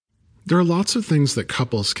There are lots of things that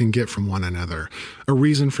couples can get from one another, a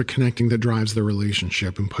reason for connecting that drives their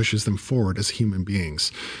relationship and pushes them forward as human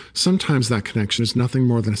beings. Sometimes that connection is nothing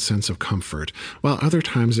more than a sense of comfort, while other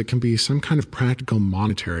times it can be some kind of practical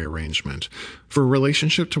monetary arrangement. For a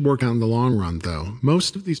relationship to work out in the long run, though,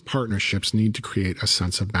 most of these partnerships need to create a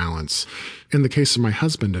sense of balance. In the case of my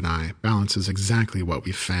husband and I, balance is exactly what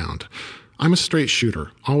we've found. I'm a straight shooter,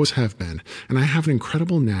 always have been, and I have an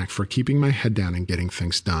incredible knack for keeping my head down and getting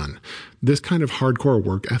things done. This kind of hardcore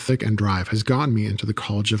work ethic and drive has gotten me into the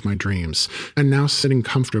college of my dreams, and now sitting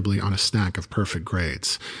comfortably on a stack of perfect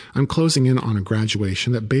grades. I'm closing in on a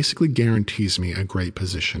graduation that basically guarantees me a great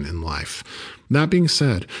position in life. That being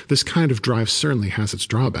said, this kind of drive certainly has its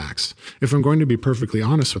drawbacks. If I'm going to be perfectly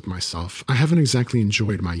honest with myself, I haven't exactly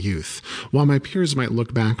enjoyed my youth. While my peers might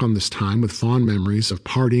look back on this time with fond memories of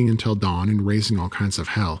partying until dawn and raising all kinds of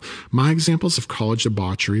hell, my examples of college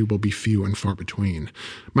debauchery will be few and far between.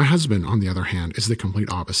 My husband, on the other hand, is the complete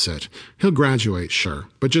opposite. He'll graduate, sure,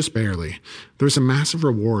 but just barely. There's a massive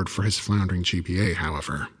reward for his floundering GPA,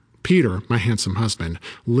 however. Peter, my handsome husband,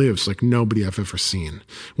 lives like nobody I've ever seen.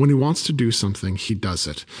 When he wants to do something, he does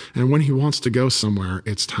it. And when he wants to go somewhere,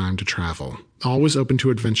 it's time to travel. Always open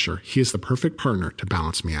to adventure, he is the perfect partner to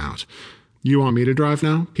balance me out. You want me to drive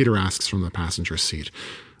now? Peter asks from the passenger seat.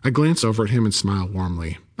 I glance over at him and smile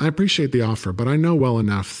warmly. I appreciate the offer, but I know well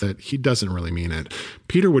enough that he doesn't really mean it.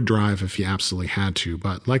 Peter would drive if he absolutely had to,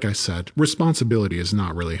 but like I said, responsibility is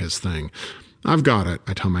not really his thing. I've got it,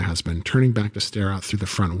 I tell my husband, turning back to stare out through the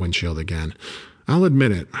front windshield again. I'll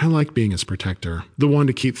admit it, I like being his protector, the one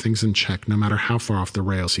to keep things in check no matter how far off the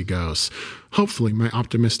rails he goes. Hopefully, my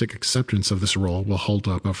optimistic acceptance of this role will hold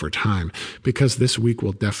up over time, because this week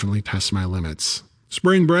will definitely test my limits.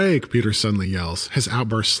 Spring break, Peter suddenly yells, his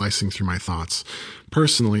outburst slicing through my thoughts.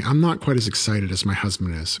 Personally, I'm not quite as excited as my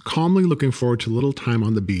husband is, calmly looking forward to a little time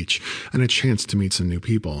on the beach and a chance to meet some new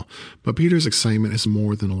people. But Peter's excitement is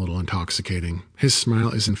more than a little intoxicating. His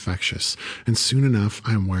smile is infectious, and soon enough,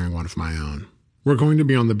 I am wearing one of my own. We're going to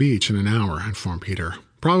be on the beach in an hour, I inform Peter.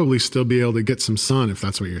 Probably still be able to get some sun if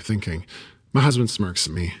that's what you're thinking. My husband smirks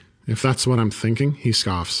at me. If that's what I'm thinking, he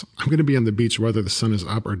scoffs. I'm going to be on the beach whether the sun is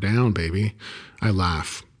up or down, baby. I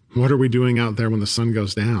laugh. What are we doing out there when the sun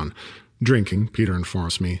goes down? Drinking, Peter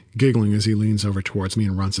informs me, giggling as he leans over towards me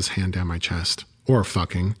and runs his hand down my chest. Or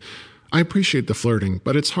fucking. I appreciate the flirting,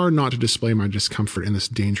 but it's hard not to display my discomfort in this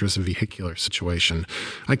dangerous vehicular situation.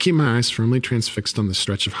 I keep my eyes firmly transfixed on the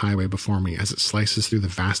stretch of highway before me as it slices through the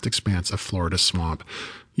vast expanse of Florida swamp.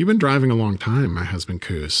 You've been driving a long time, my husband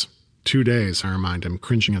coos. 2 days, I remind him,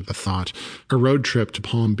 cringing at the thought. A road trip to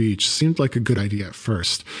Palm Beach seemed like a good idea at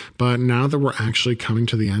first, but now that we're actually coming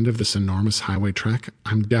to the end of this enormous highway trek,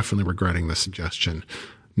 I'm definitely regretting the suggestion.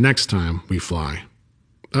 Next time, we fly.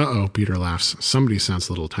 Uh-oh, Peter laughs. Somebody sounds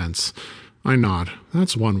a little tense. I nod.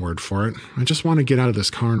 That's one word for it. I just want to get out of this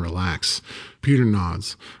car and relax. Peter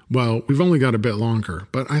nods. Well, we've only got a bit longer,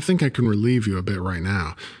 but I think I can relieve you a bit right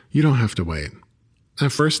now. You don't have to wait.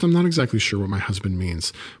 At first, I'm not exactly sure what my husband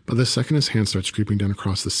means, but the second his hand starts creeping down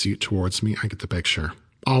across the seat towards me, I get the picture.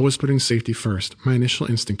 Always putting safety first, my initial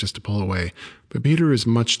instinct is to pull away, but Peter is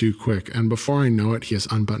much too quick, and before I know it, he has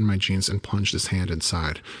unbuttoned my jeans and plunged his hand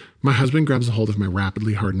inside. My husband grabs a hold of my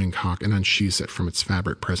rapidly hardening cock and unsheathes it from its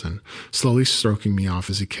fabric prison, slowly stroking me off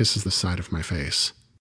as he kisses the side of my face.